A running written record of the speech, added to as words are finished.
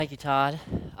Thank you, Todd.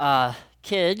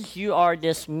 Kids, you are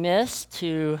dismissed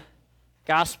to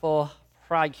Gospel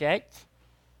Project.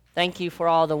 Thank you for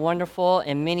all the wonderful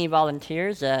and many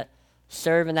volunteers that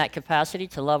serve in that capacity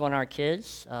to love on our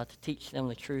kids, to teach them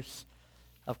the truths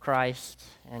of Christ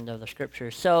and of the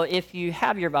Scriptures. So if you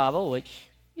have your Bible,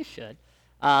 which you should,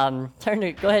 go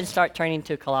ahead and start turning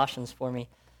to Colossians for me.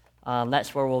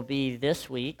 That's where we'll be this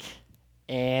week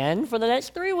and for the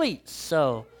next 3 weeks.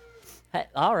 So, hey,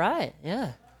 all right,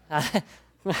 yeah.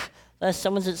 Unless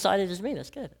someone's excited as me, that's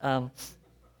good.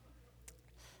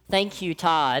 Thank you,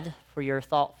 Todd, for your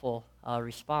thoughtful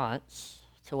response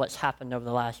to what's happened over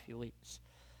the last few weeks.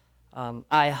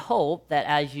 I hope that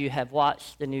as you have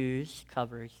watched the news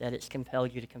coverage, that it's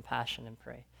compelled you to compassion and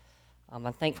pray.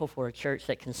 I'm thankful for a church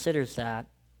that considers that,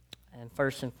 and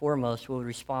first and foremost will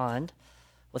respond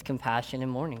with compassion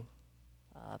and mourning.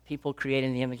 People created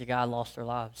in the image of God lost their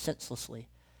lives senselessly.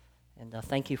 And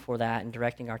thank you for that and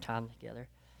directing our time together.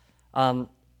 Kaden,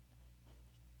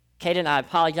 I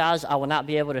apologize. I will not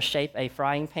be able to shape a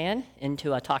frying pan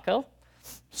into a taco.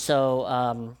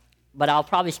 So, but I'll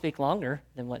probably speak longer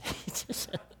than what he just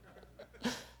said.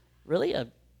 Really? A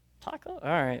taco? All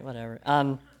right, whatever.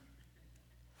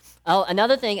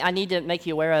 Another thing I need to make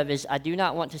you aware of is I do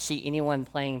not want to see anyone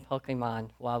playing Pokemon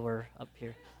while we're up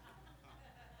here.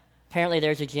 Apparently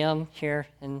there's a gym here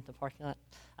in the parking lot.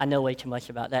 I know way too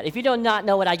much about that. If you do not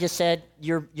know what I just said,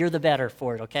 you're the better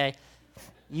for it, okay?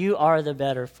 You are the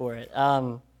better for it.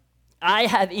 I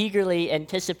have eagerly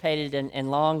anticipated and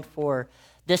longed for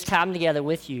this time together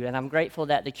with you, and I'm grateful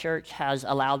that the church has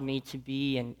allowed me to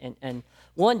be and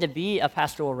one, to be a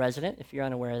pastoral resident. If you're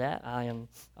unaware of that, I am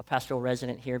a pastoral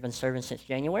resident here, been serving since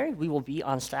January. We will be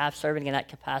on staff serving in that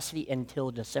capacity until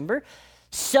December,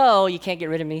 so you can't get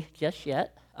rid of me just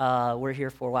yet. We're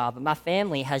here for a while, but my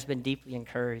family has been deeply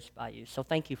encouraged by you, so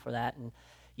thank you for that, and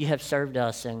you have served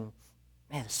us in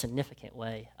a significant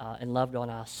way and loved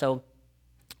on us, so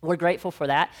we're grateful for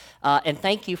that, and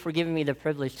thank you for giving me the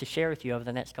privilege to share with you over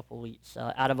the next couple of weeks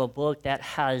out of a book that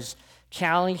has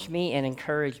challenged me and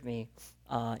encouraged me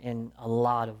in a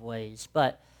lot of ways.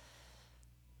 But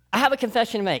I have a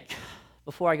confession to make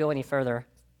before I go any further,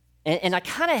 and I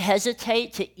kind of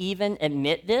hesitate to even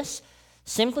admit this,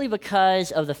 simply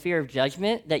because of the fear of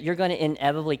judgment that you're going to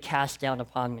inevitably cast down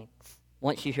upon me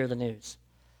once you hear the news.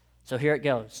 So here it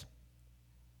goes.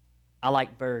 I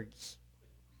like birds.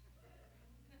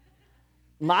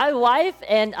 My wife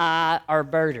and I are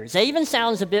birders. It even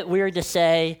sounds a bit weird to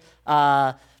say,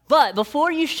 but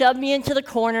before you shove me into the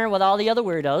corner with all the other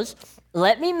weirdos,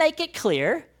 let me make it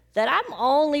clear that I'm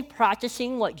only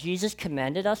practicing what Jesus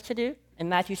commanded us to do in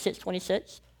Matthew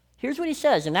 6:26. Here's what he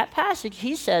says. In that passage,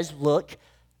 he says, look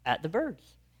at the birds.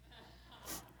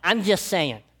 I'm just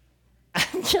saying.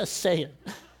 I'm just saying.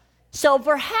 So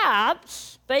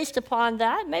perhaps, based upon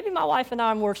that, maybe my wife and I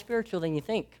are more spiritual than you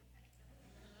think.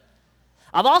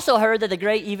 I've also heard that the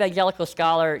great evangelical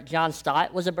scholar John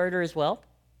Stott was a birder as well,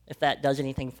 if that does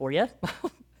anything for you.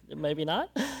 Maybe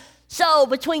not. So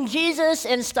between Jesus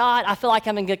and Stott, I feel like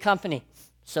I'm in good company.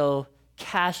 So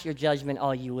cast your judgment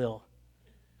all you will.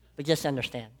 But just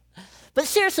understand. But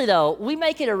seriously, though, we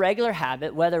make it a regular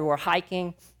habit, whether we're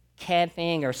hiking,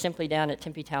 camping, or simply down at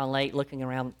Tempe Town Lake looking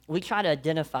around, we try to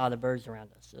identify the birds around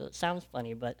us. So it sounds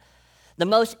funny, but the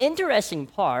most interesting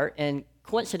part, and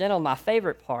coincidental, my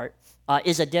favorite part,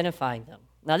 is identifying them.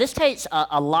 Now, this takes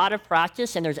a lot of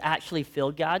practice, and there's actually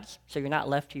field guides, so you're not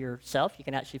left to yourself. You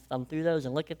can actually thumb through those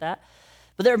and look at that.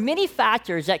 But there are many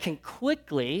factors that can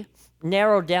quickly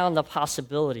narrow down the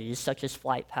possibilities, such as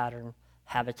flight pattern,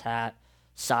 habitat,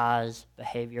 size,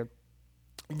 behavior.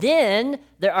 Then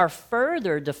there are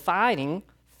further defining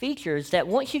features that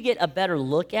once you get a better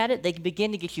look at it, they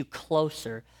begin to get you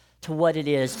closer to what it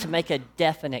is to make a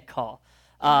definite call,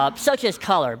 such as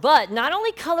color. But not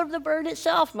only color of the bird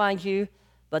itself, mind you,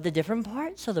 but the different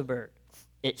parts of the bird.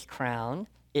 Its crown,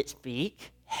 its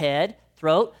beak, head,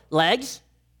 throat, legs,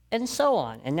 and so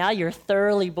on. And now you're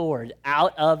thoroughly bored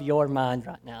out of your mind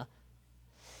right now.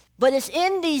 But it's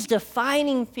in these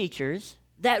defining features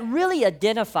that really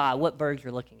identify what birds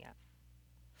you're looking at.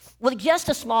 With just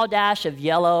a small dash of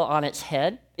yellow on its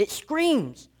head, it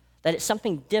screams that it's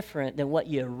something different than what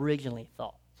you originally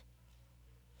thought.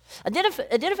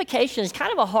 Identification is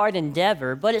kind of a hard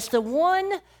endeavor, but it's the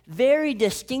one very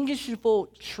distinguishable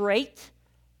trait,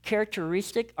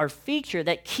 characteristic, or feature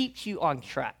that keeps you on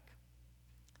track.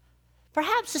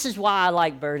 Perhaps this is why I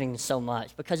like birding so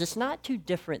much, because it's not too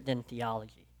different than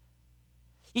theology.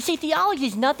 You see, theology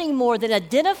is nothing more than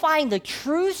identifying the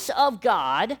truths of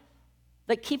God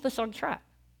that keep us on track.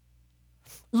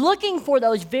 looking for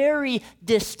those very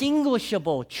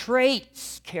distinguishable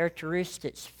traits,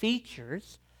 characteristics,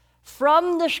 features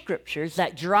from the scriptures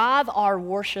that drive our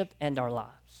worship and our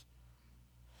lives.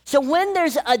 So when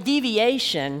there's a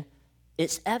deviation,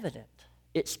 it's evident,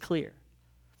 it's clear.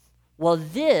 Well,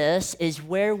 this is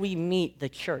where we meet the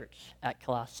church at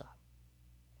Colossae.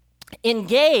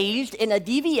 Engaged in a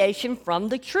deviation from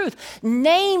the truth,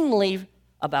 namely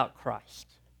about Christ.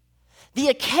 The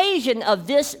occasion of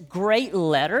this great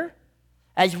letter,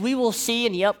 as we will see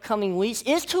in the upcoming weeks,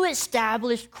 is to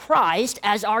establish Christ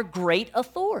as our great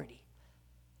authority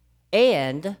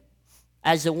and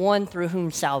as the one through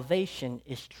whom salvation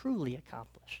is truly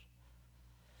accomplished.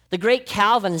 The great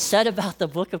Calvin said about the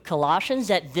book of Colossians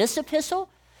that this epistle,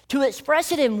 to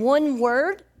express it in one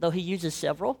word, though he uses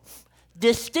several,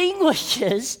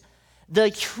 distinguishes the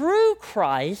true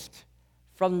Christ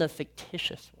from the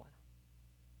fictitious one.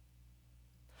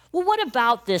 Well, what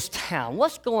about this town?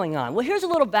 What's going on? Well, here's a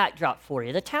little backdrop for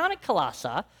you. The town of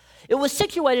Colossae, it was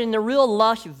situated in the real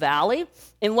lush valley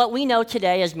in what we know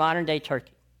today as modern-day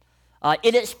Turkey.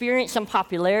 It experienced some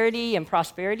popularity and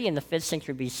prosperity in the 5th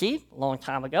century BC, a long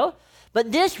time ago,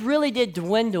 but this really did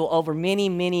dwindle over many,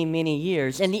 many, many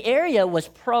years, and the area was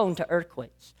prone to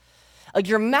earthquakes. A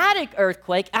dramatic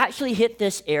earthquake actually hit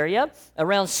this area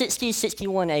around 60,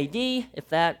 61 AD, if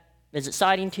that is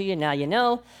exciting to you, now you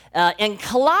know. And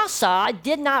Colossae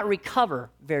did not recover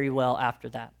very well after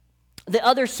that. The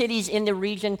other cities in the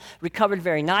region recovered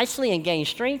very nicely and gained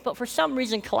strength, but for some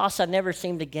reason, Colossae never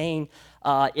seemed to gain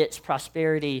its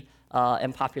prosperity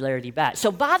and popularity back.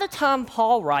 So by the time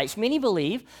Paul writes, many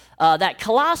believe that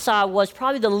Colossae was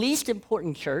probably the least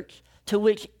important church to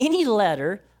which any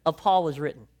letter of Paul was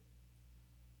written.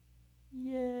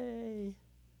 Yay.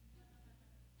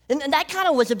 And that kind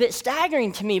of was a bit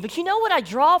staggering to me, but you know what I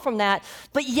draw from that?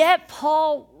 But yet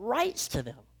Paul writes to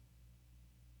them.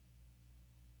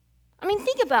 I mean,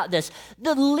 think about this.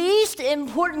 The least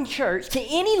important church to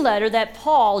any letter that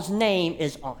Paul's name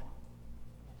is on.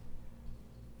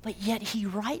 But yet he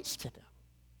writes to them.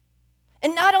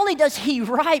 And not only does he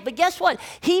write, but guess what?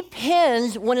 He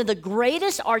pens one of the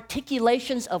greatest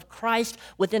articulations of Christ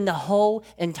within the whole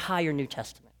entire New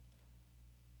Testament.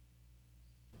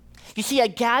 You see, a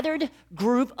gathered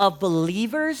group of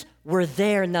believers were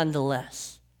there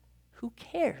nonetheless. Who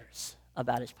cares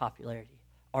about its popularity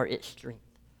or its strength?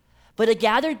 But a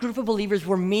gathered group of believers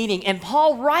were meeting, and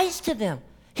Paul writes to them.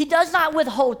 He does not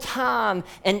withhold time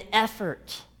and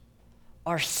effort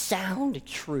or sound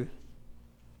truth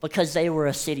because they were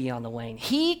a city on the wane.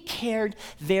 He cared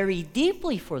very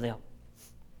deeply for them,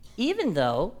 even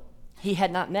though he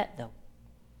had not met them.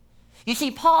 You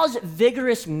see, Paul's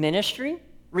vigorous ministry,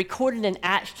 recorded in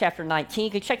Acts chapter 19,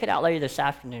 you can check it out later this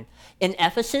afternoon, in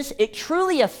Ephesus, it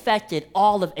truly affected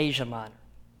all of Asia Minor.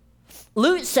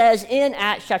 Luke says in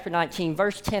Acts chapter 19,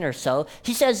 verse 10 or so,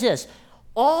 he says this,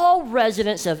 all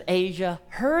residents of Asia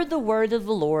heard the word of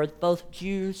the Lord, both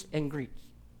Jews and Greeks.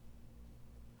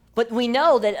 But we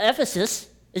know that Ephesus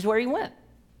is where he went.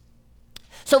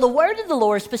 So the word of the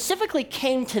Lord specifically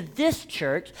came to this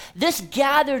church, this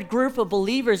gathered group of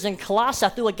believers in Colossae,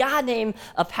 through a guy named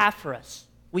Epaphras.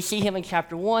 We see him in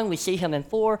chapter 1, we see him in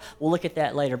 4, we'll look at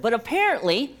that later. But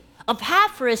apparently,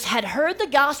 Epaphras had heard the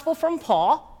gospel from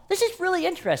Paul. This is really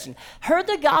interesting. Heard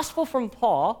the gospel from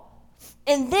Paul,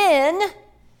 and then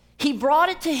he brought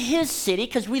it to his city,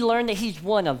 because we learned that he's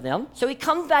one of them. So he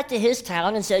comes back to his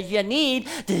town and says, you need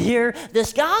to hear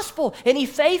this gospel. And he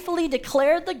faithfully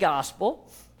declared the gospel,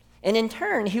 and in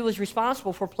turn, he was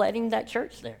responsible for planting that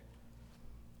church there.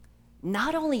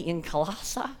 Not only in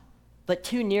Colossae, but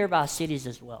 2 nearby cities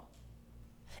as well.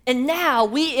 And now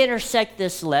we intersect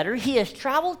this letter. He has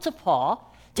traveled to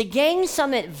Paul to gain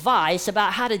some advice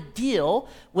about how to deal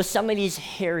with some of these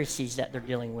heresies that they're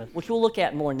dealing with, which we'll look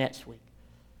at more next week.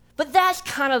 But that's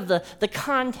kind of the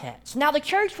context. Now, the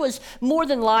church was more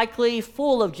than likely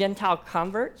full of Gentile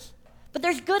converts, but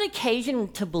there's good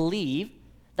occasion to believe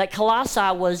that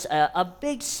Colossae was a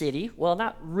big city, well,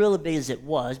 not really big as it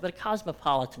was, but a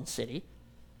cosmopolitan city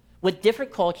with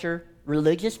different culture,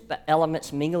 religious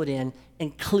elements mingled in,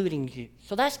 including Jews.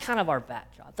 So that's kind of our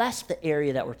backdrop. That's the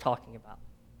area that we're talking about.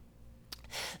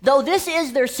 Though this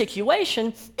is their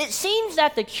situation, it seems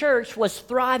that the church was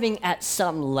thriving at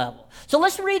some level. So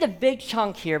let's read a big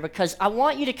chunk here because I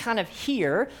want you to kind of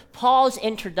hear Paul's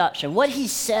introduction, what he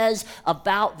says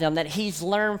about them that he's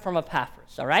learned from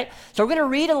Epaphras, all right? So we're going to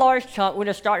read a large chunk. We're going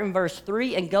to start in verse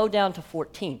 3 and go down to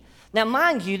 14. Now,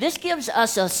 mind you, this gives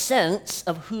us a sense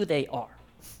of who they are,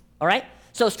 all right?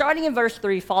 So starting in verse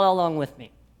 3, follow along with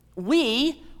me.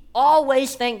 We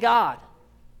always thank God,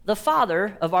 the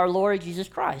Father of our Lord Jesus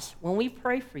Christ, when we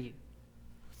pray for you,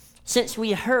 since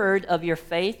we heard of your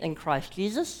faith in Christ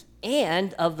Jesus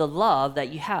and of the love that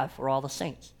you have for all the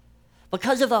saints,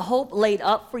 because of the hope laid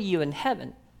up for you in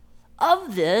heaven.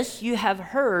 Of this you have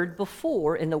heard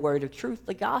before in the word of truth,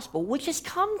 the gospel, which has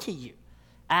come to you,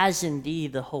 as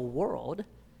indeed the whole world,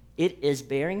 it is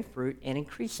bearing fruit and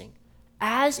increasing,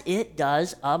 as it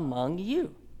does among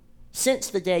you, since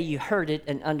the day you heard it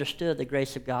and understood the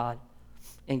grace of God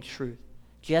in truth,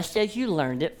 just as you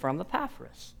learned it from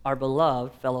Epaphras, our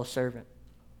beloved fellow servant.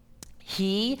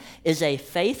 He is a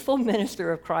faithful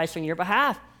minister of Christ on your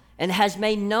behalf and has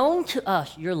made known to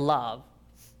us your love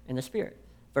in the Spirit.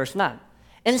 Verse 9,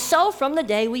 and so from the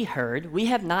day we heard, we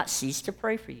have not ceased to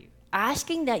pray for you,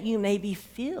 asking that you may be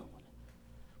filled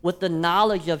with the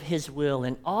knowledge of his will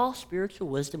and all spiritual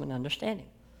wisdom and understanding,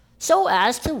 so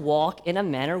as to walk in a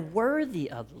manner worthy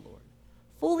of the Lord,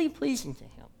 fully pleasing to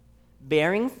him,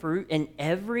 bearing fruit in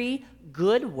every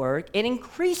good work and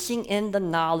increasing in the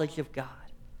knowledge of God.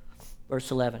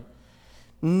 Verse 11,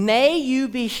 may you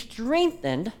be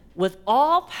strengthened with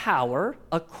all power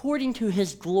according to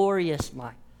his glorious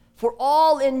might, for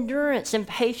all endurance and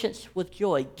patience with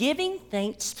joy, giving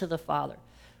thanks to the Father,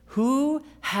 who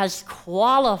has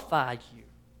qualified you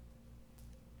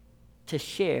to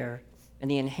share in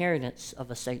the inheritance of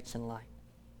the saints in light.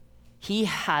 He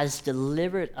has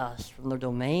delivered us from the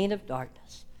domain of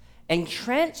darkness and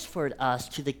transferred us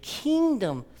to the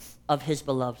kingdom of his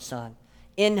beloved Son,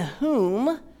 in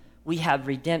whom we have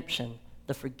redemption,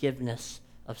 the forgiveness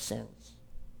of sins.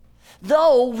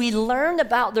 Though we learn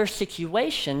about their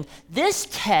situation, this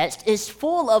text is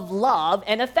full of love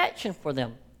and affection for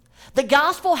them. The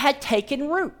gospel had taken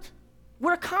root.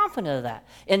 We're confident of that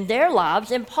in their lives,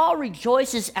 and Paul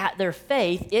rejoices at their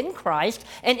faith in Christ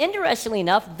and, interestingly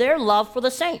enough, their love for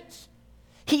the saints.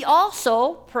 He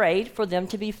also prayed for them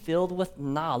to be filled with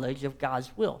knowledge of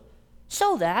God's will,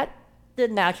 so that the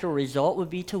natural result would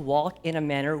be to walk in a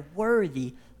manner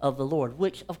worthy of the Lord,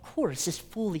 which, of course, is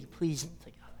fully pleasing to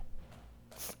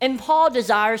God. And Paul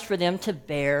desires for them to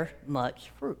bear much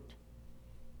fruit.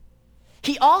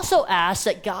 He also asks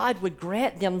that God would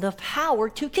grant them the power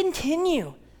to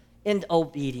continue in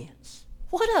obedience.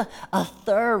 What a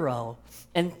thorough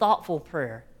and thoughtful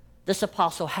prayer this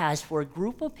apostle has for a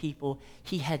group of people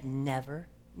he had never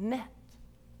met.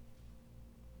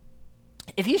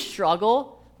 If you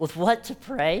struggle with what to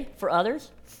pray for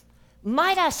others,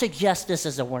 might I suggest this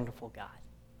as a wonderful guide?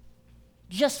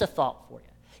 Just a thought for you.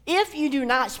 If you do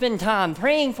not spend time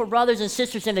praying for brothers and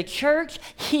sisters in the church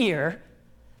here,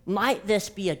 might this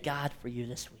be a guide for you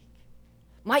this week?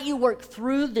 Might you work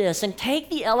through this and take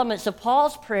the elements of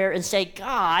Paul's prayer and say,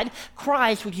 God,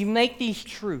 Christ, would you make these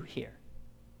true here?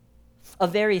 A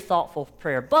very thoughtful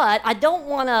prayer. But I don't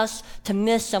want us to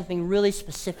miss something really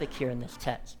specific here in this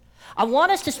text. I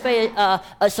want us to pay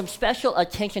some special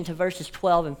attention to verses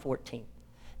 12 and 14.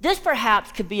 This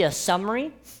perhaps could be a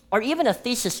summary or even a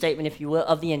thesis statement, if you will,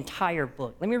 of the entire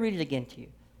book. Let me read it again to you.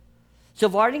 So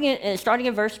starting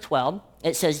in verse 12,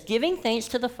 it says, giving thanks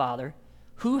to the Father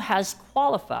who has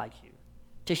qualified you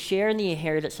to share in the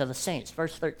inheritance of the saints.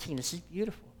 Verse 13, this is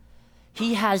beautiful.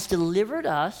 He has delivered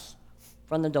us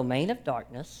from the domain of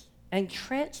darkness and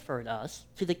transferred us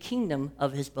to the kingdom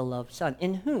of his beloved Son,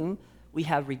 in whom we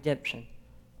have redemption,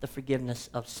 the forgiveness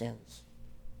of sins.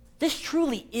 This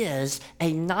truly is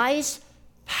a nice,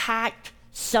 packed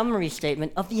summary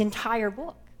statement of the entire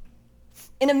book.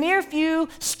 In a mere few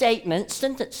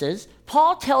sentences,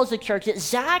 Paul tells the church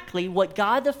exactly what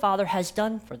God the Father has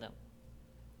done for them.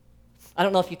 I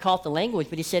don't know if you caught the language,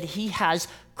 but he said he has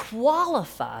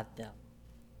qualified them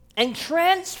and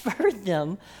transferred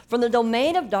them from the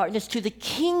domain of darkness to the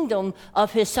kingdom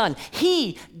of his Son.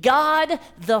 He, God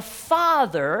the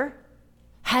Father,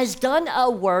 has done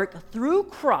a work through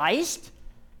Christ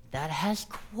that has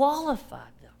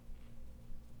qualified them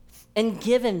and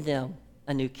given them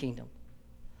a new kingdom.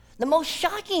 The most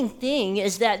shocking thing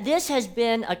is that this has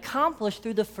been accomplished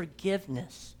through the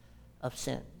forgiveness of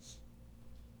sins.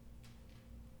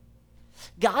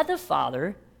 God the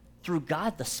Father, through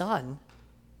God the Son,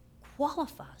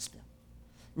 qualifies them.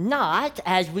 Not,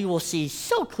 as we will see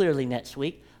so clearly next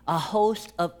week, a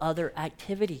host of other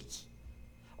activities,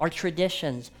 or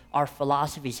traditions, or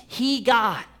philosophies. He,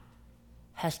 God,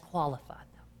 has qualified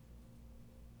them.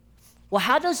 Well,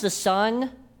 how does the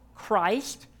Son,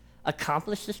 Christ,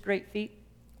 accomplish this great feat?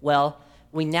 Well,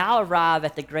 we now arrive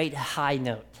at the great high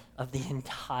note of the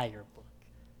entire book.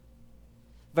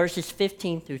 Verses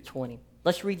 15 through 20.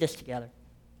 Let's read this together.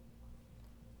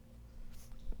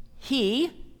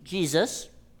 He, Jesus,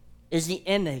 is the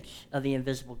image of the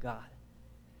invisible God,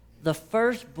 the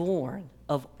firstborn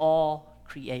of all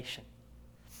creation.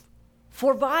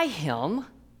 For by him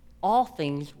all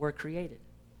things were created,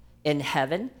 in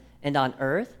heaven and on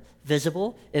earth,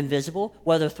 visible, invisible,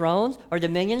 whether thrones or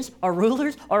dominions or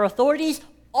rulers or authorities,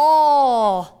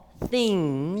 all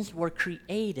things were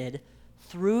created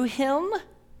through him,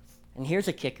 and here's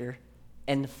a kicker,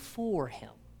 and for him.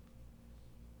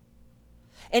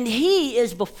 And he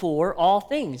is before all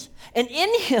things, and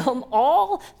in him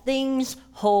all things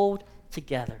hold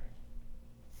together.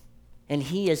 And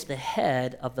he is the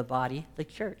head of the body, the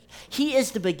church. He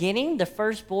is the beginning, the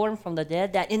firstborn from the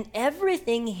dead, that in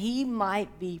everything he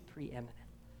might be preeminent.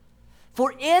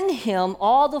 For in him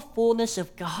all the fullness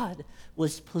of God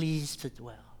was pleased to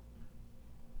dwell.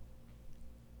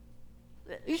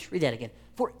 Let's read that again.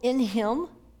 For in him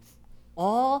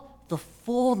all the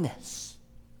fullness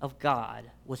of God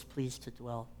was pleased to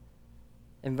dwell.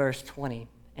 In verse 20,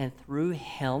 and through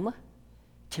him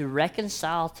to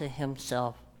reconcile to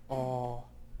himself all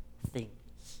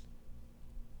things.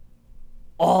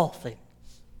 All things.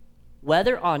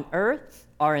 Whether on earth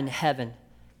or in heaven,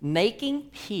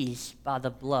 making peace by the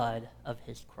blood of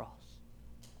his cross.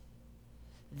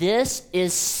 This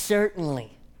is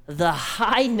certainly the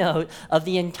high note of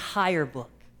the entire book.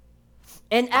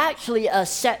 And actually a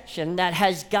section that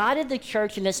has guided the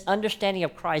church in its understanding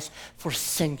of Christ for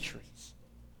centuries.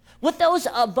 With those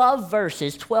above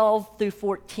verses, 12 through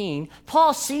 14,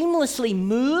 Paul seamlessly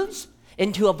moves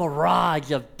into a barrage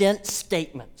of dense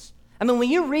statements. I mean, when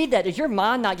you read that, does your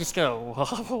mind not just go,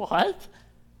 what?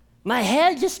 My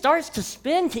head just starts to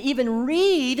spin to even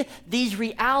read these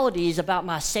realities about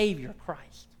my Savior,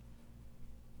 Christ.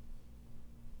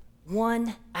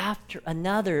 One after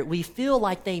another, we feel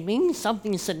like they mean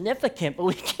something significant, but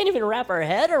we can't even wrap our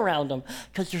head around them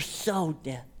because they're so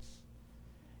dense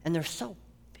and they're so big.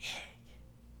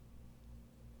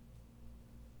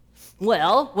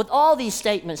 Well, with all these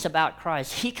statements about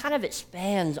Christ, he kind of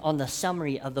expands on the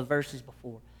summary of the verses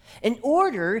before. In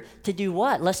order to do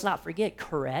what? Let's not forget,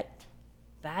 correct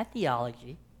bad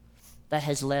theology that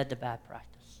has led to bad practice.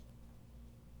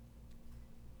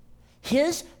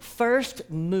 His first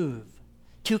move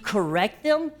to correct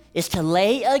them is to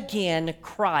lay again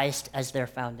Christ as their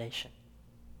foundation.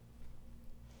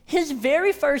 His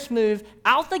very first move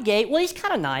out the gate, well, he's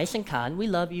kind of nice and kind. We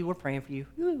love you. We're praying for you.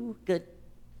 Ooh, good.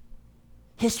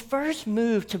 His first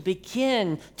move to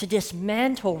begin to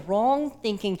dismantle wrong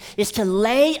thinking is to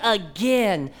lay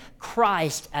again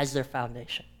Christ as their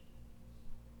foundation.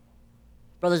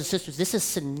 Brothers and sisters, this is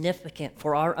significant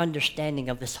for our understanding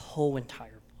of this whole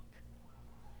entire book.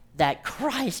 That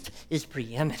Christ is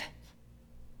preeminent.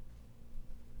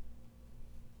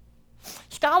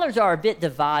 Scholars are a bit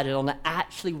divided on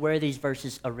actually where these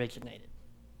verses originated.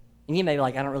 And you may be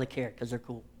like, I don't really care because they're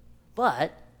cool.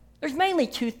 But there's mainly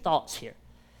two thoughts here.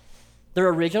 They're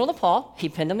original to Paul, he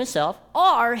penned them himself,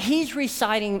 or he's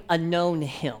reciting a known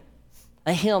hymn.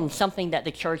 A hymn, something that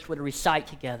the church would recite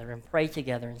together and pray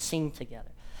together and sing together.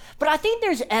 But I think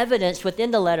there's evidence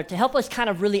within the letter to help us kind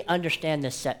of really understand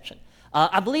this section.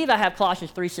 I believe I have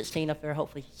Colossians 3:16 up there,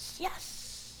 hopefully.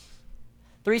 Yes!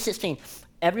 3:16.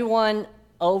 Everyone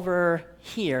over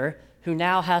here who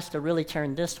now has to really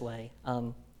turn this way,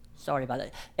 sorry about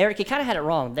that. Eric, you kind of had it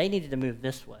wrong. They needed to move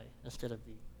this way instead of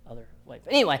the other way.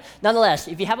 But anyway, nonetheless,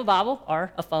 if you have a Bible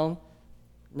or a phone,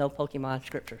 no Pokemon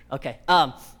scripture. Okay.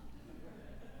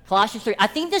 Colossians 3. I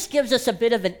think this gives us a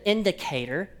bit of an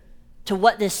indicator to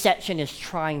what this section is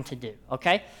trying to do,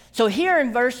 okay? So here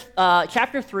in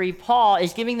chapter 3, Paul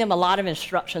is giving them a lot of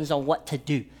instructions on what to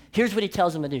do. Here's what he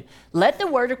tells them to do. Let the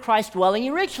word of Christ dwell in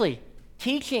you richly,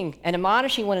 teaching and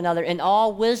admonishing one another in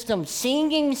all wisdom,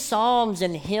 singing psalms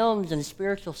and hymns and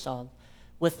spiritual songs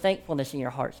with thankfulness in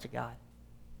your hearts to God.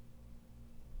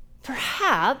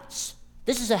 Perhaps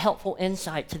this is a helpful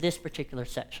insight to this particular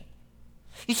section.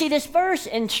 You see, this verse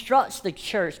instructs the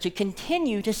church to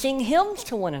continue to sing hymns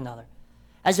to one another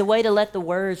as a way to let the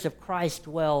words of Christ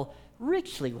dwell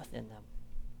richly within them,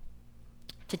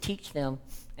 to teach them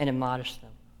and admonish them.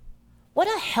 What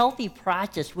a healthy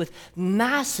practice with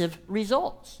massive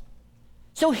results.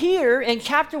 So here in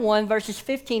chapter 1, verses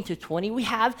 15 to 20, we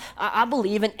have, I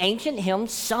believe, an ancient hymn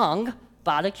sung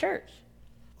by the church.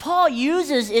 Paul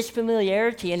uses its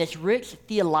familiarity and its rich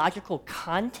theological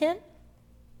content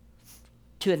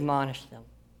to admonish them.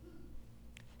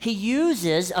 He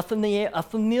uses a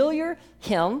familiar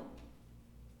hymn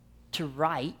to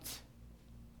right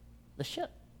the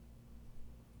ship.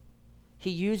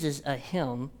 He uses a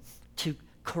hymn to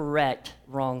correct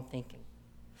wrong thinking.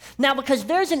 Now, because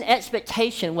there's an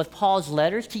expectation with Paul's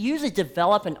letters to usually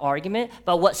develop an argument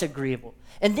about what's agreeable.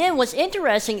 And then what's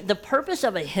interesting, the purpose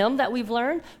of a hymn that we've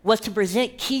learned was to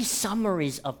present key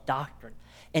summaries of doctrine.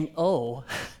 And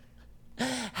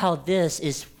how this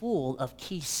is full of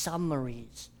key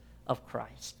summaries of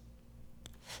Christ.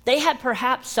 They had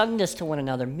perhaps sung this to one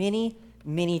another many,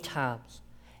 many times.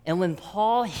 And when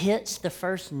Paul hits the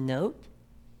first note,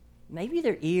 maybe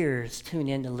their ears tune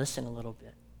in to listen a little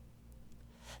bit.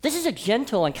 This is a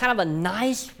gentle and kind of a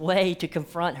nice way to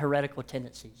confront heretical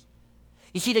tendencies.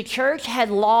 You see, the church had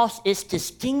lost its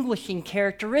distinguishing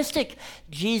characteristic,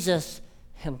 Jesus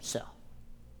himself.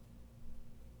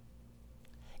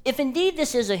 If indeed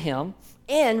this is a hymn,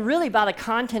 and really by the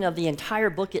content of the entire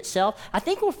book itself, I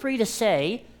think we're free to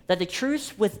say that the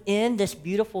truths within this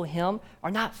beautiful hymn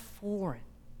are not foreign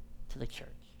to the church.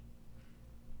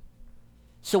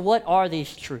 So what are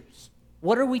these truths?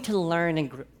 What are we to learn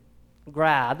and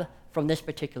grab from this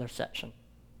particular section?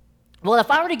 Well,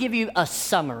 if I were to give you a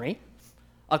summary,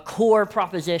 a core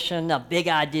proposition, a big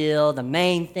ideal, the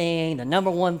main thing, the number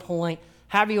one point,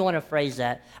 however you want to phrase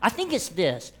that, I think it's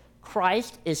this: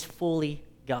 Christ is fully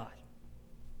God.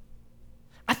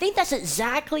 I think that's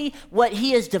exactly what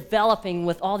he is developing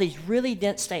with all these really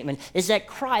dense statements, is that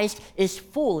Christ is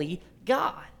fully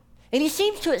God. And he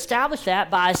seems to establish that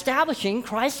by establishing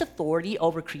Christ's authority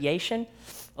over creation,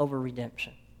 over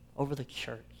redemption, over the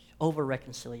church, over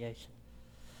reconciliation.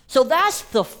 So that's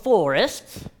the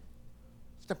forest.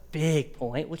 It's the big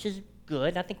point, which is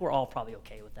good. I think we're all probably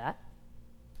okay with that.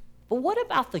 But what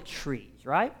about the trees,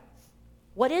 right?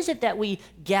 What is it that we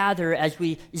gather as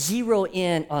we zero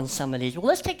in on some of these? Well,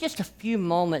 let's take just a few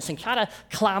moments and try to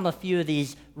climb a few of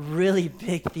these really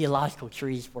big theological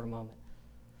trees for a moment.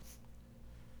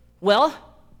 Well,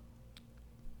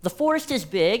 the forest is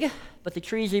big, but the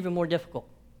tree is even more difficult.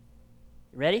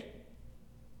 You ready?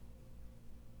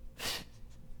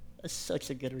 That's such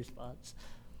a good response.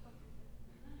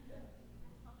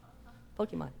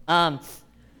 Pokemon.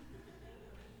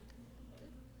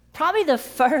 Probably the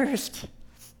first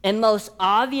and most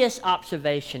obvious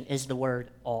observation is the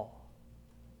word all.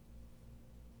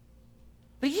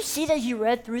 But you see that as you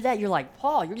read through that, you're like,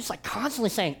 Paul, you're just like constantly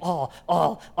saying all.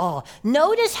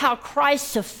 Notice how Christ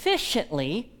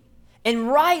sufficiently and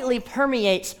rightly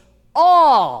permeates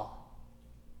all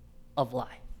of life.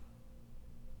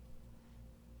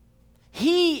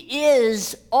 He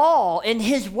is all, and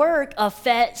his work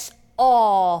affects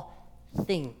all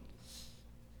things.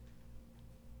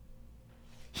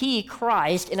 He,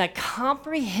 Christ, in a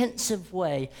comprehensive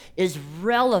way, is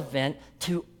relevant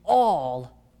to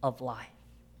all of life.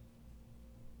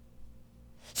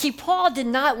 See, Paul did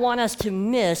not want us to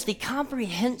miss the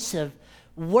comprehensive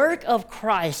work of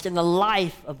Christ in the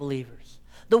life of believers,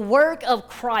 the work of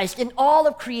Christ in all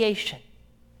of creation.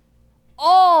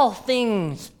 All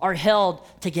things are held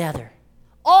together.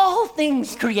 All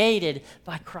things created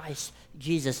by Christ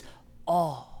Jesus.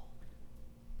 All.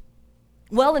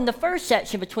 Well, in the first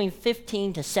section between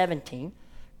 15 to 17,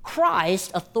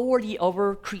 Christ's authority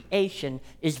over creation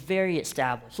is very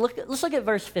established. Let's look at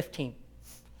verse 15.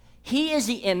 He is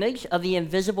the image of the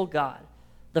invisible God,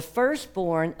 the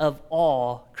firstborn of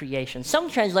all creation. Some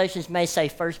translations may say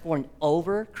firstborn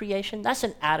over creation. That's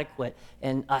an adequate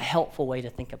and a helpful way to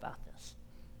think about this.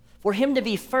 For him to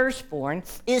be firstborn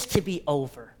is to be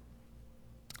over.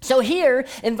 So here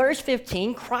in verse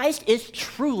 15, Christ is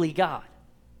truly God.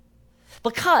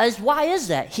 Because, why is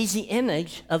that? He's the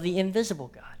image of the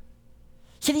invisible God.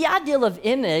 See, the ideal of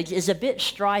image is a bit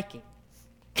striking,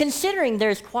 considering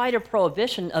there's quite a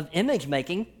prohibition of image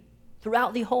making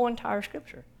throughout the whole entire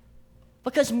Scripture.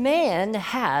 Because man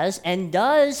has and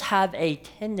does have a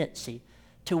tendency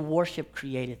to worship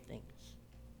created things.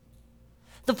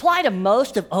 The plight of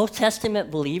most of Old Testament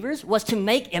believers was to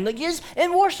make images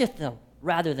and worship them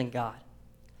rather than God.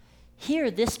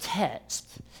 Here, this text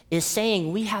is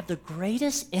saying we have the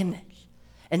greatest image,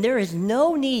 and there is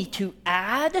no need to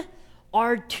add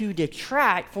or to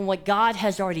detract from what God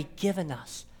has already given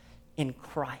us in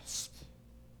Christ.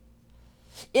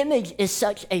 Image is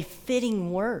such a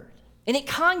fitting word, and it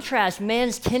contrasts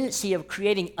man's tendency of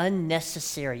creating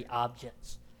unnecessary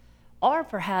objects, or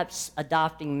perhaps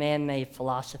adopting man-made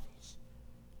philosophies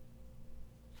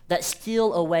that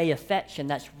steal away affection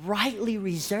that's rightly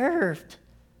reserved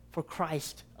for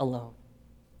Christ alone.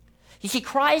 You see,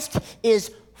 Christ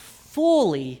is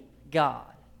fully God.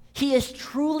 He is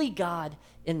truly God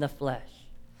in the flesh.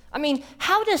 I mean,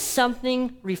 how does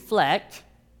something reflect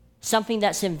something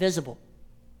that's invisible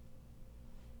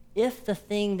if the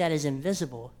thing that is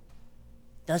invisible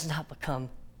does not become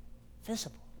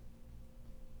visible?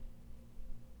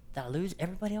 Did I lose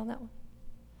everybody on that one?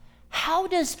 How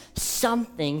does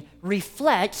something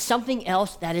reflect something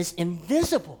else that is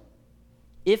invisible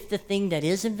if the thing that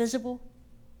is invisible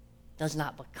does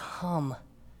not become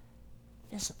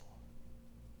visible?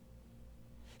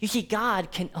 You see,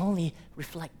 God can only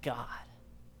reflect God.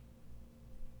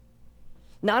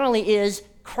 Not only is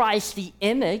Christ the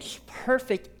image,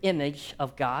 perfect image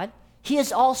of God, he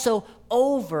is also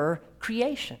over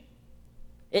creation.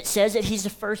 It says that he's the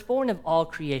firstborn of all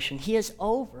creation. He is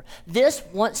over. This,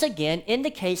 once again,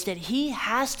 indicates that he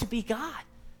has to be God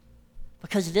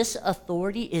because this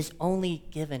authority is only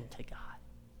given to God.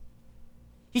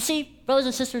 You see, brothers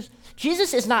and sisters,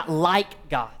 Jesus is not like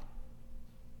God.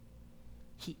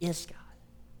 He is God.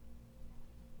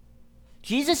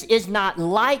 Jesus is not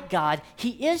like God.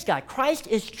 He is God. Christ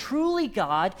is truly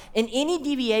God, and any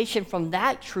deviation from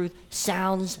that truth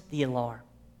sounds the alarm.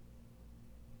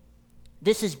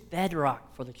 This is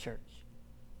bedrock for the church.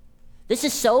 This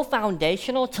is so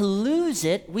foundational, to lose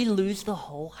it, we lose the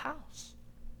whole house.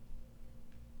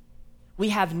 We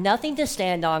have nothing to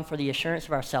stand on for the assurance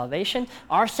of our salvation.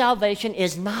 Our salvation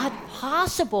is not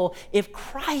possible if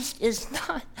Christ is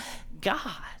not God.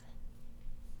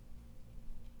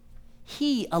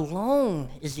 He alone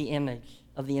is the image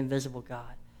of the invisible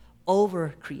God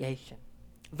over creation.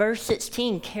 Verse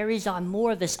 16 carries on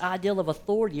more of this ideal of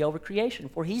authority over creation,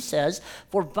 for he says,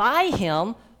 "For by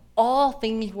him all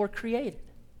things were created,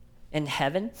 in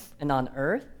heaven and on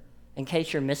earth." In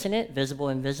case you're missing it, visible,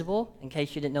 invisible, in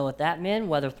case you didn't know what that meant,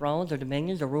 whether thrones or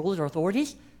dominions or rulers or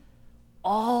authorities,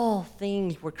 all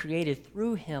things were created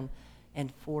through him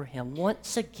and for him.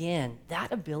 Once again,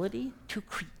 that ability to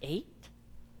create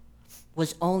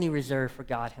was only reserved for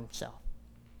God himself.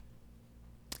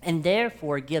 And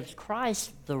therefore gives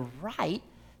Christ the right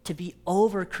to be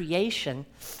over creation,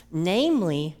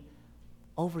 namely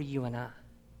over you and I.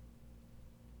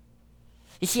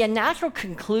 You see, a natural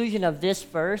conclusion of this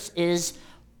verse is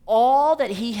all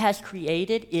that he has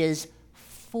created is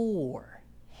for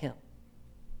him.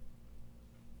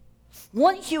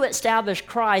 Once you establish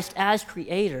Christ as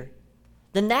creator,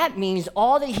 then that means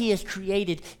all that he has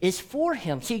created is for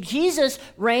him. See, Jesus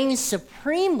reigns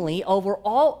supremely over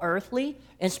all earthly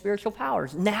and spiritual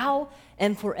powers, now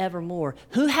and forevermore.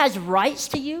 Who has rights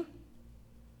to you?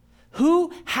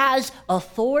 Who has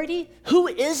authority? Who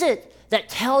is it that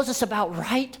tells us about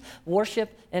right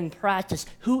worship and practice?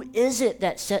 Who is it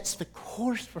that sets the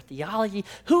course for theology?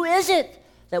 Who is it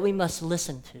that we must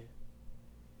listen to?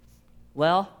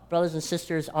 Well, brothers and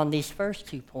sisters, on these first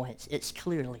 2 points, it's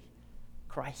clearly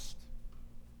Christ.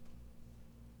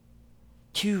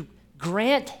 To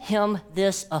grant him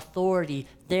this authority,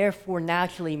 therefore,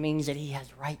 naturally means that he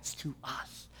has rights to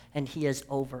us, and he is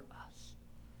over us.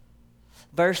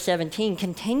 Verse 17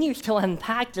 continues to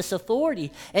unpack this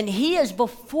authority, and he is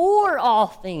before all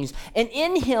things, and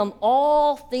in him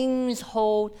all things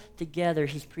hold together.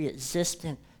 He's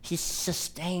pre-existent. He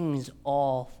sustains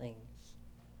all things.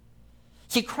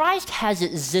 See, Christ has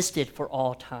existed for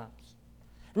all times.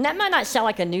 And that might not sound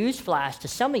like a news flash to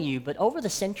some of you, but over the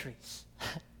centuries,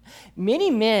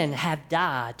 many men have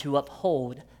died to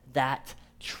uphold that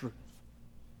truth.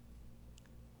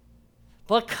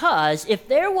 Because if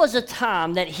there was a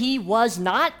time that he was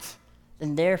not,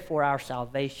 then therefore our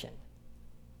salvation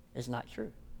is not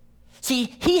true.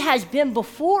 See, he has been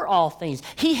before all things.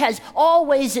 He has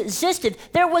always existed.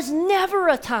 There was never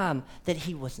a time that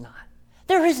he was not.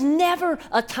 There is never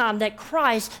a time that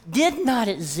Christ did not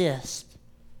exist.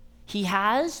 He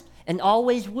has and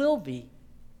always will be.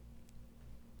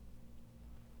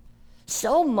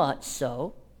 So much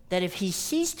so that if he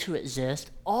ceased to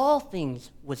exist, all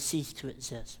things would cease to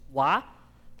exist. Why?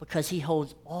 Because he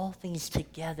holds all things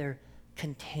together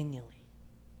continually.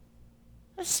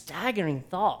 A staggering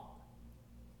thought.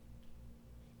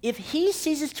 If he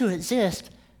ceases to exist,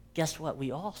 guess what?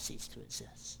 We all cease to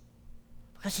exist.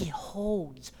 Because he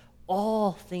holds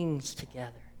all things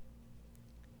together.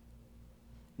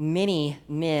 Many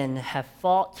men have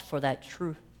fought for that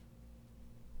truth.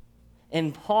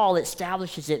 And Paul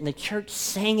establishes it, and the church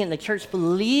sang it, and the church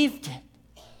believed it.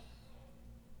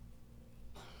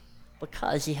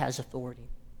 Because he has authority.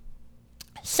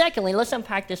 Secondly, let's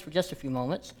unpack this for just a few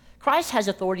moments. Christ has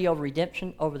authority over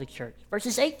redemption, over the church.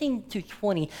 Verses 18 to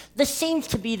 20, this seems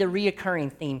to be the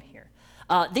reoccurring theme here.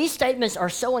 These statements are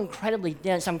so incredibly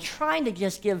dense. I'm trying to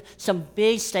just give some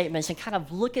big statements and kind of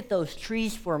look at those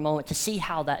trees for a moment to see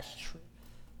how that's true.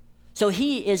 So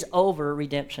he is over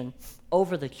redemption,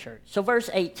 over the church. So verse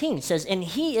 18 says, and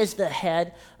he is the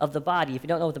head of the body. If you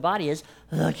don't know what the body is,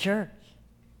 the church.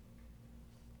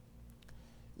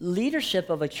 Leadership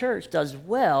of a church does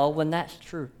well when that's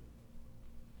true.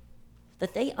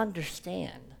 That they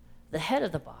understand the head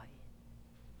of the body.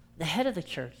 The head of the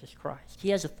church is Christ. He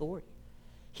has authority.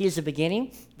 He is the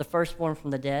beginning, the firstborn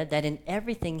from the dead, that in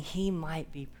everything he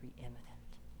might be preeminent.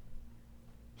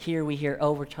 Here we hear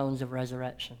overtones of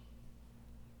resurrection.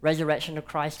 Resurrection of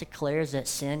Christ declares that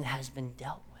sin has been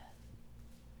dealt with.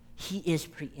 He is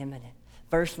preeminent.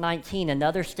 Verse 19,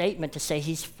 another statement to say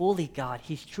he's fully God.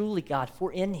 He's truly God.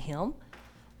 For in him,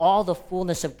 all the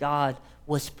fullness of God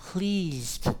was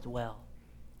pleased to dwell.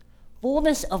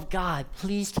 Fullness of God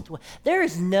pleased to dwell. There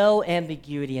is no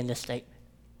ambiguity in this statement.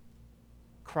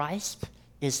 Christ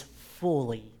is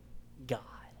fully God.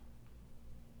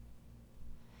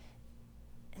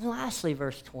 And lastly,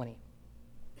 verse 20.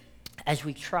 As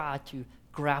we try to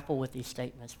grapple with these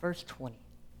statements, verse 20.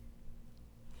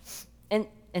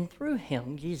 And through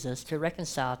him, Jesus, to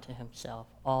reconcile to himself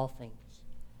all things,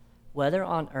 whether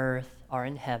on earth or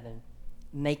in heaven,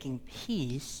 making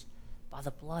peace by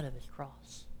the blood of his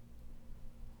cross.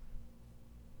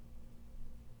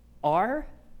 Our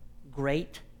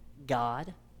great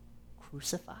God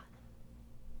crucified?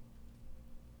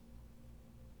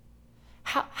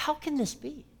 How can this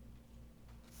be?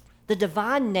 The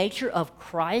divine nature of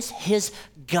Christ, his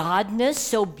godness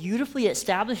so beautifully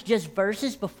established just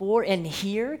verses before, and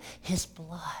here his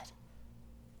blood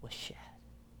was shed.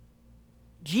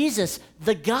 Jesus,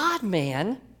 the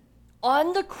God-man,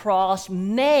 on the cross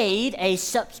made a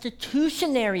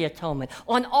substitutionary atonement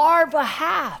on our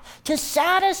behalf to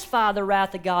satisfy the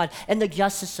wrath of God and the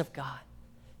justice of God,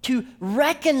 to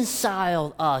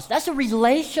reconcile us. That's a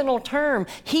relational term.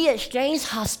 He exchanged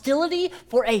hostility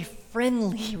for a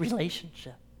friendly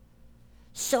relationship.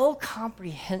 So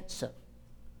comprehensive.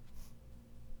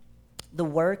 The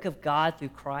work of God through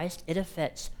Christ, it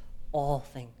affects all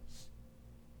things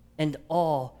and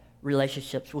all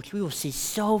relationships, which we will see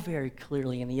so very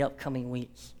clearly in the upcoming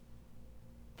weeks.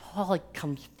 Paul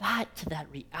comes back to that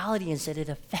reality and said it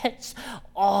affects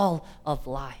all of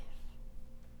life.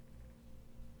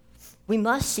 We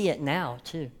must see it now,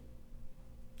 too.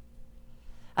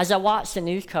 As I watched the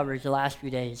news coverage the last few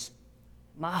days,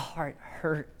 my heart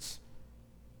hurts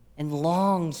and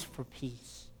longs for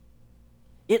peace.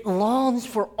 It longs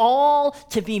for all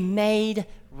to be made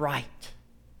right.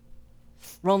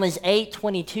 Romans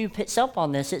 8:22 picks up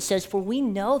on this. It says, "For we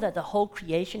know that the whole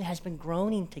creation has been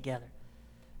groaning together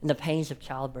in the pains of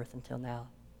childbirth until now.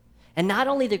 And not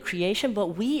only the creation, but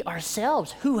we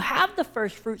ourselves, who have the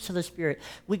first fruits of the Spirit,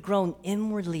 we groan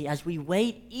inwardly as we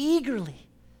wait eagerly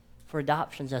for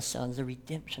adoptions as sons, the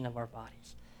redemption of our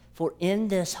bodies. For in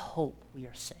this hope we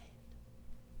are saved."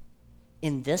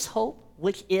 In this hope,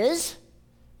 which is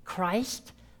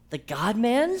Christ, the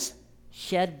God-man's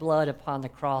shed blood upon the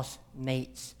cross,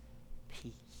 makes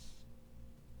peace.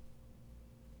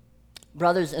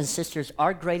 Brothers and sisters,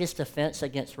 our greatest offense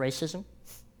against racism,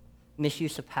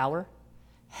 misuse of power,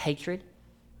 hatred,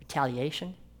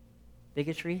 retaliation,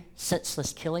 bigotry,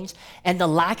 senseless killings, and the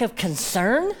lack of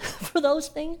concern for those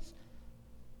things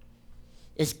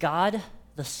is God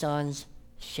the Son's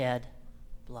shed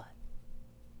blood.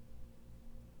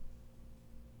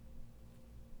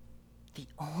 The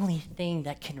only thing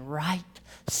that can right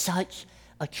such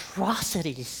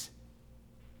atrocities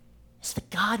is the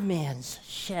God-man's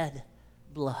shed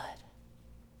blood.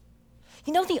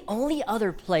 You know, the only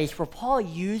other place where Paul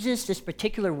uses this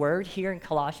particular word here in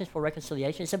Colossians for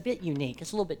reconciliation is a bit unique.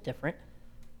 It's a little bit different.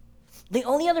 The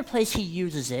only other place he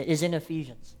uses it is in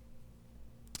Ephesians.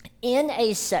 In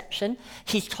a section,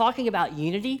 he's talking about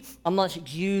unity amongst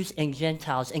Jews and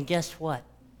Gentiles. And guess what?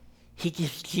 He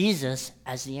gives Jesus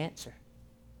as the answer.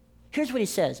 Here's what he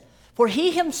says. "For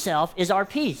he himself is our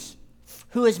peace,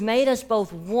 who has made us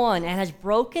both one and has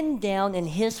broken down in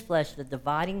his flesh the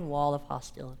dividing wall of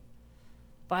hostility,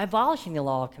 by abolishing the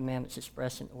law of commandments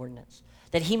expressed in ordinance,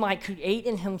 that he might create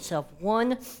in himself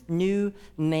one new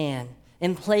man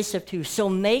in place of two, so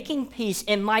making peace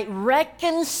and might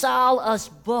reconcile us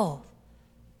both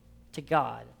to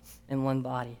God in one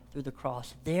body through the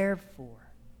cross,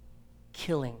 therefore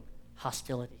killing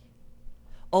hostility."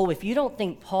 Oh, if you don't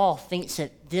think Paul thinks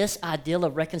that this ideal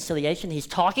of reconciliation he's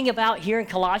talking about here in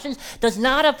Colossians does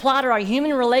not apply to our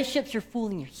human relationships, you're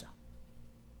fooling yourself.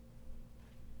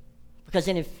 Because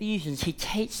in Ephesians, he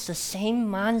takes the same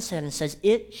mindset and says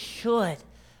it should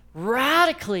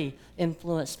radically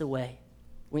influence the way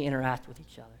we interact with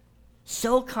each other.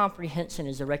 So comprehensive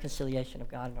is the reconciliation of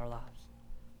God in our lives.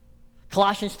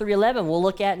 Colossians 3:11, we'll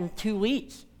look at in 2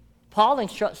 weeks. Paul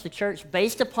instructs the church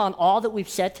based upon all that we've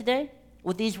said today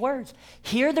with these words.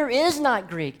 "Here there is not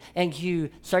Greek and Jew,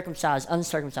 circumcised,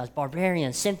 uncircumcised,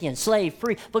 barbarian, Scythian, slave,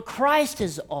 free, but Christ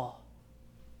is all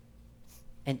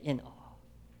and in all."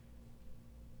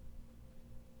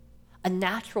 A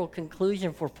natural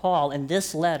conclusion for Paul in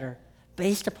this letter,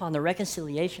 based upon the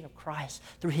reconciliation of Christ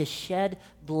through his shed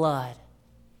blood,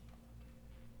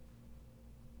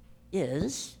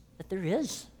 is that there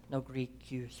is no Greek,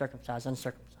 Jew, circumcised,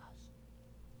 uncircumcised.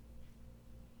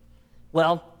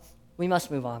 Well, we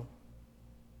must move on.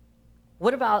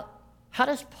 How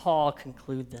does Paul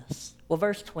conclude this? Well,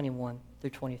 verse 21 through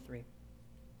 23.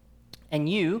 And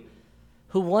you,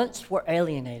 who once were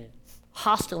alienated,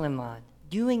 hostile in mind,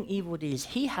 doing evil deeds,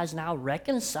 he has now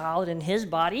reconciled in his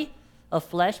body of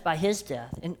flesh by his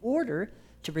death, in order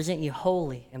to present you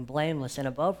holy and blameless and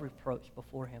above reproach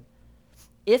before him.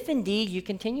 If indeed you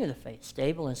continue the faith,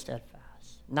 stable and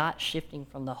steadfast, not shifting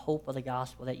from the hope of the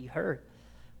gospel that you heard,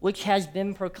 which has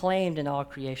been proclaimed in all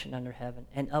creation under heaven,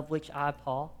 and of which I,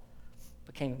 Paul,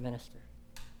 became a minister.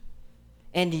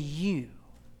 And you.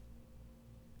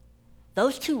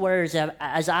 Those two words,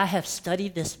 as I have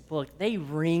studied this book, they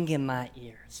ring in my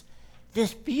ears.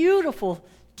 This beautiful,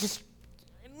 just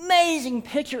amazing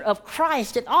picture of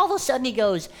Christ, and all of a sudden he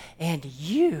goes, and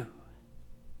you.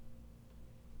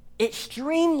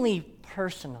 Extremely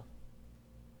personal.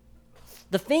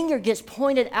 The finger gets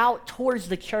pointed out towards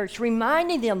the church,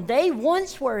 reminding them they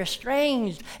once were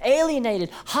estranged, alienated,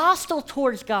 hostile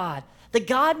towards God. The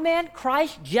God-man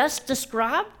Christ just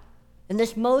described in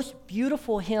this most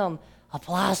beautiful hymn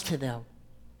applies to them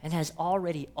and has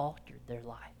already altered their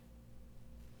life.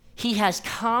 He has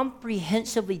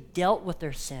comprehensively dealt with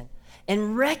their sin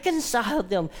and reconciled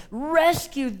them,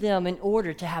 rescued them in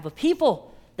order to have a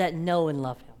people that know and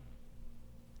love him.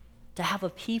 To have a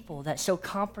people that so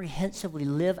comprehensively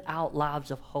live out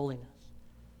lives of holiness,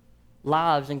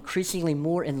 lives increasingly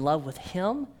more in love with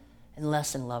him and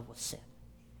less in love with sin.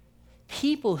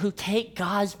 People who take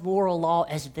God's moral law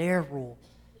as their rule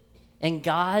and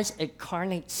God's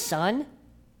incarnate Son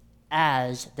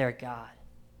as their God,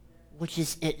 which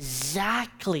is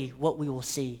exactly what we will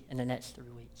see in the next 3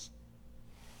 weeks.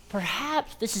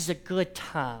 Perhaps this is a good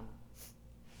time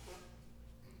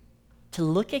to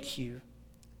look at you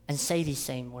and say these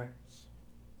same words.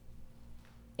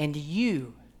 And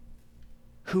you,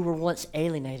 who were once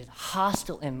alienated,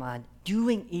 hostile in mind,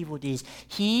 doing evil deeds,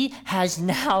 he has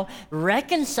now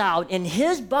reconciled in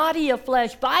his body of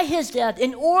flesh by his death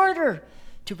in order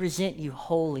to present you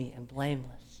holy and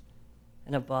blameless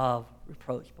and above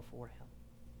reproach before him.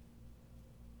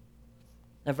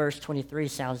 Now, verse 23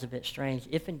 sounds a bit strange.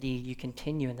 If indeed you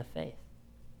continue in the faith.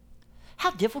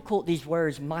 How difficult these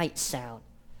words might sound,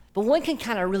 but one can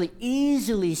kind of really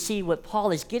easily see what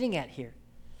Paul is getting at here.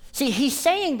 See, he's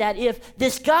saying that if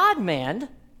this God-man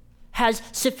has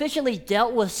sufficiently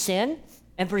dealt with sin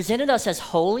and presented us as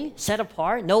holy, set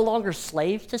apart, no longer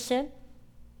slaves to sin,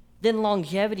 then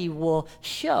longevity will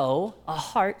show a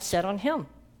heart set on him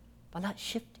by not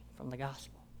shifting from the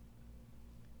gospel.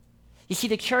 You see,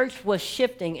 the church was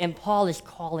shifting, and Paul is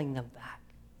calling them back.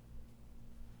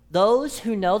 Those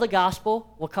who know the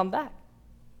gospel will come back.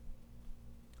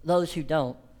 Those who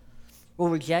don't will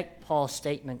reject Paul's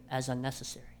statement as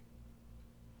unnecessary.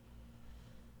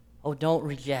 Oh, don't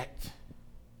reject,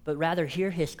 but rather hear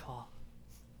his call.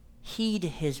 Heed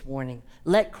his warning.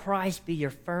 Let Christ be your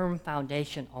firm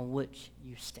foundation on which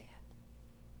you stand.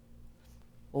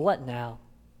 Well, what now?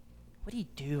 What do you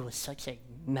do with such a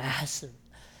massive,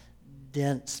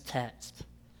 dense text?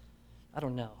 I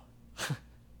don't know.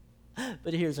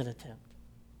 But here's an attempt.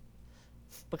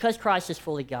 Because Christ is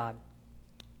fully God,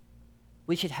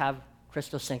 we should have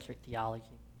Christocentric theology.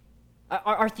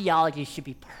 Our theology should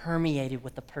be permeated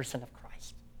with the person of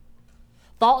Christ.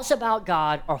 Thoughts about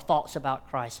God are thoughts about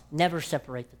Christ. Never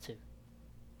separate the two.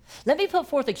 Let me put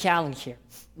forth a challenge here.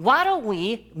 Why don't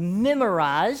we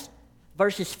memorize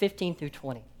verses 15 through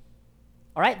 20?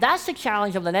 All right, that's the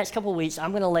challenge of the next couple of weeks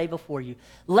I'm going to lay before you.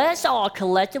 Let's all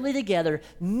collectively together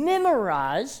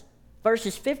memorize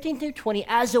verses 15 through 20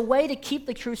 as a way to keep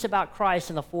the truths about Christ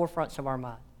in the forefronts of our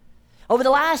mind. Over the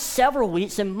last several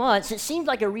weeks and months, it seems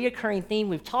like a reoccurring theme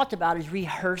we've talked about is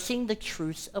rehearsing the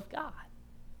truths of God.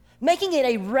 Making it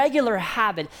a regular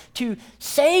habit to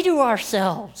say to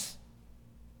ourselves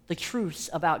the truths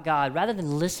about God rather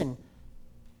than listen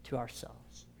to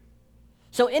ourselves.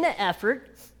 So in an effort,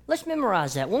 let's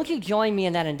memorize that. Won't you join me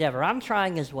in that endeavor? I'm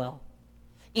trying as well.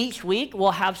 Each week,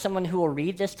 we'll have someone who will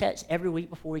read this text every week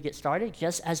before we get started,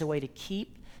 just as a way to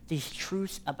keep these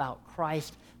truths about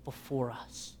Christ before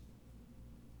us.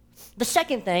 The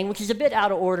second thing, which is a bit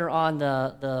out of order on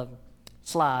the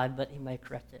slide, but he may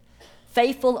correct it,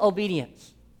 faithful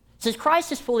obedience. Since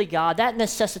Christ is fully God, that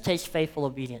necessitates faithful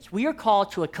obedience. We are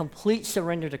called to a complete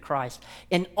surrender to Christ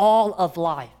in all of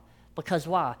life. Because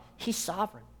why? He's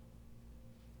sovereign.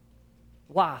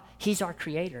 Why? He's our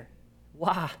creator.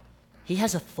 Why? He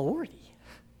has authority.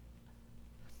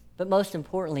 But most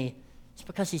importantly, it's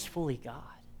because he's fully God.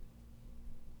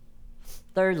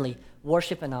 Thirdly,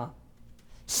 worship and awe.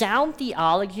 Sound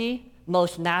theology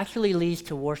most naturally leads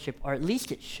to worship, or at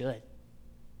least it should.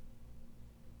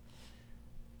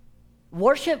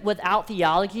 Worship without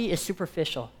theology is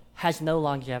superficial, has no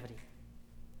longevity.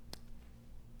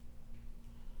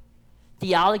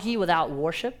 Theology without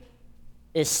worship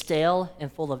is stale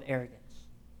and full of arrogance.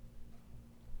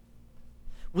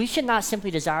 We should not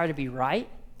simply desire to be right,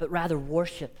 but rather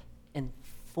worship in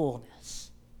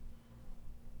fullness.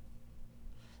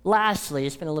 Lastly,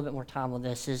 spend a little bit more time on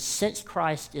this, is since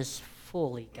Christ is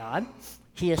fully God,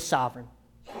 he is sovereign.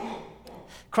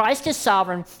 Christ is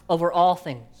sovereign over all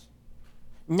things,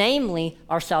 namely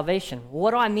our salvation.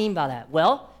 What do I mean by that?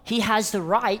 Well, he has the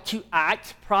right to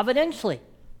act providentially.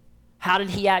 How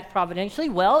did he act providentially?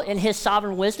 Well, in his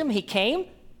sovereign wisdom, he came,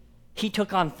 he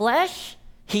took on flesh,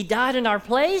 he died in our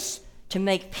place to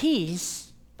make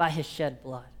peace by his shed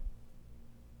blood.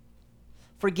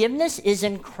 Forgiveness is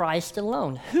in Christ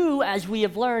alone, who, as we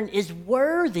have learned, is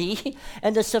worthy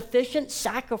and a sufficient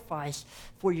sacrifice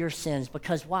for your sins.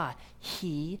 Because why?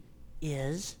 He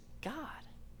is God.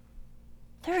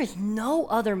 There is no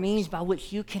other means by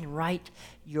which you can right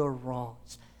your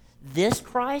wrongs. This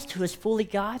Christ, who is fully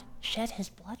God, shed his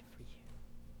blood for you.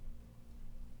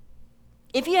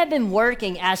 If you have been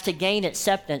working as to gain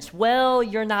acceptance, well,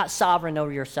 you're not sovereign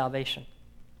over your salvation.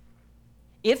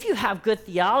 If you have good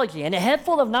theology and a head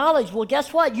full of knowledge, well,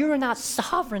 guess what? You are not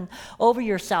sovereign over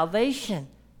your salvation.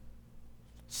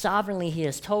 Sovereignly, he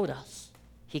has told us.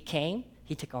 He came,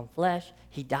 he took on flesh,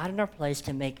 he died in our place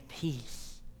to make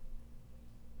peace.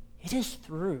 It is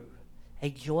through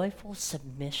a joyful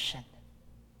submission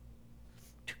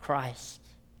to Christ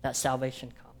that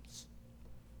salvation comes.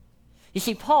 You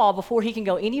see, Paul, before he can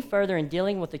go any further in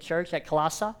dealing with the church at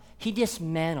Colossae, he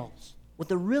dismantles,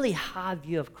 with a really high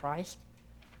view of Christ,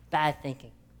 bad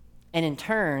thinking. And in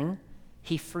turn,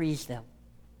 he frees them.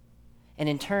 And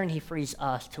in turn, he frees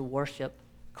us to worship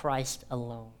Christ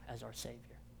alone as our Savior.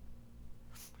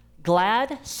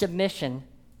 Glad submission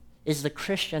is the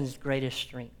Christian's greatest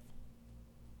strength.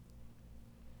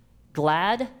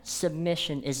 Glad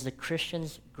submission is the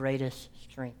Christian's greatest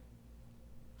strength.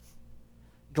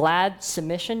 Glad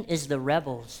submission is the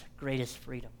rebel's greatest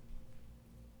freedom.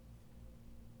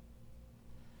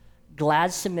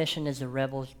 Glad submission is the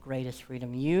rebel's greatest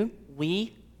freedom.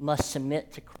 We must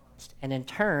submit to Christ and in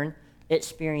turn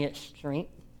experience strength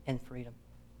and freedom.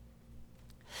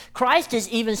 Christ is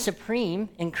even supreme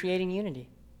in creating unity.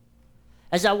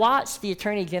 As I watched the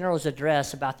Attorney General's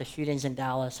address about the shootings in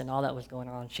Dallas and all that was going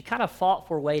on, she kind of fought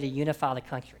for a way to unify the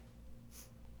country.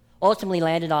 Ultimately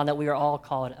landed on that we are all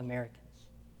called Americans.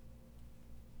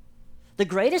 The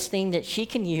greatest thing that she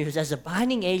can use as a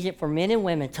binding agent for men and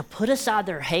women to put aside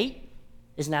their hate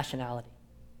is nationality.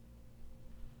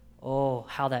 Oh,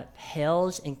 how that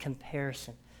pales in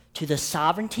comparison to the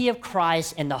sovereignty of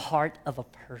Christ in the heart of a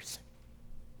person.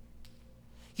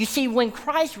 You see, when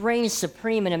Christ reigns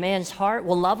supreme in a man's heart,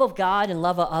 well, love of God and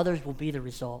love of others will be the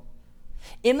result.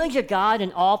 Image of God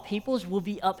in all peoples will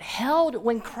be upheld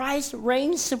when Christ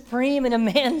reigns supreme in a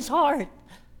man's heart.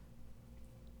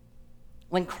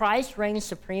 When Christ reigns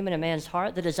supreme in a man's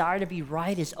heart, the desire to be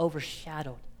right is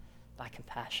overshadowed by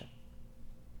compassion.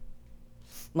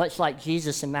 Much like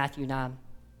Jesus in Matthew 9.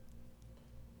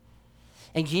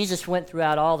 And Jesus went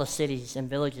throughout all the cities and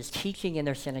villages, teaching in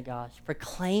their synagogues,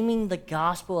 proclaiming the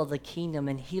gospel of the kingdom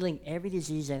and healing every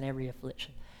disease and every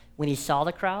affliction. When he saw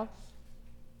the crowds,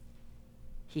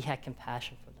 he had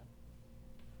compassion for them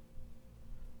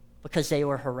because they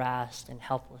were harassed and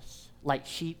helpless, like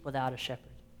sheep without a shepherd.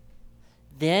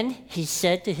 Then he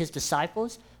said to his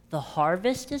disciples, "The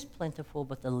harvest is plentiful,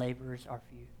 but the laborers are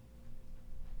few.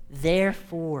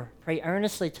 Therefore, pray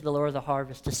earnestly to the Lord of the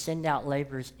harvest to send out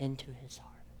laborers into his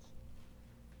harvest."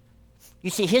 You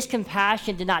see, his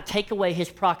compassion did not take away his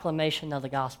proclamation of the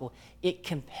gospel. It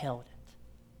compelled it.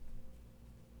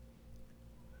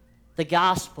 The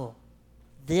gospel,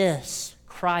 this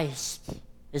Christ,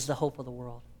 is the hope of the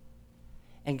world.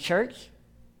 And church,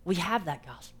 we have that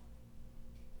gospel.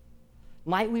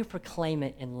 Might we proclaim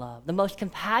it in love? The most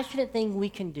compassionate thing we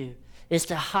can do is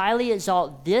to highly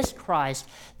exalt this Christ,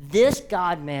 this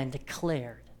God-man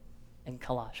declared in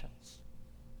Colossians.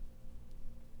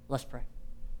 Let's pray.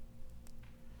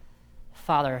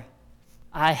 Father,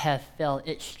 I have felt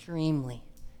extremely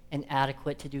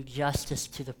inadequate to do justice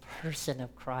to the person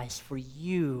of Christ, for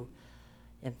you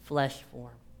in flesh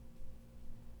form.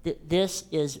 This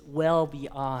is well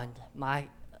beyond my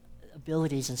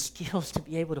abilities and skills to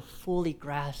be able to fully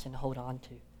grasp and hold on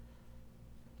to.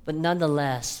 But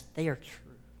nonetheless, they are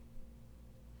true.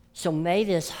 So may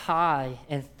this high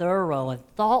and thorough and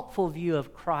thoughtful view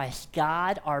of Christ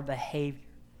guide our behavior,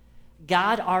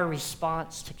 guide our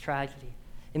response to tragedy,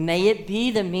 and may it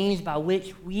be the means by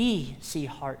which we see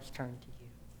hearts turn to you.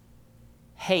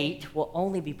 hate will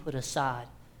only be put aside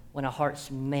when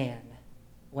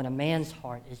when a man's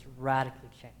heart is radically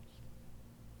changed.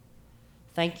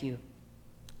 Thank you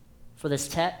for this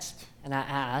text, and I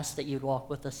ask that you'd walk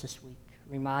with us this week.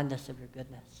 Remind us of your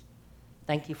goodness.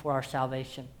 Thank you for our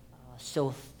salvation, so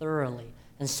thoroughly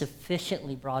and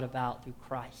sufficiently brought about through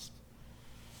Christ.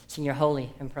 It's in your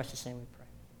holy and precious name we pray.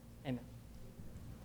 Amen.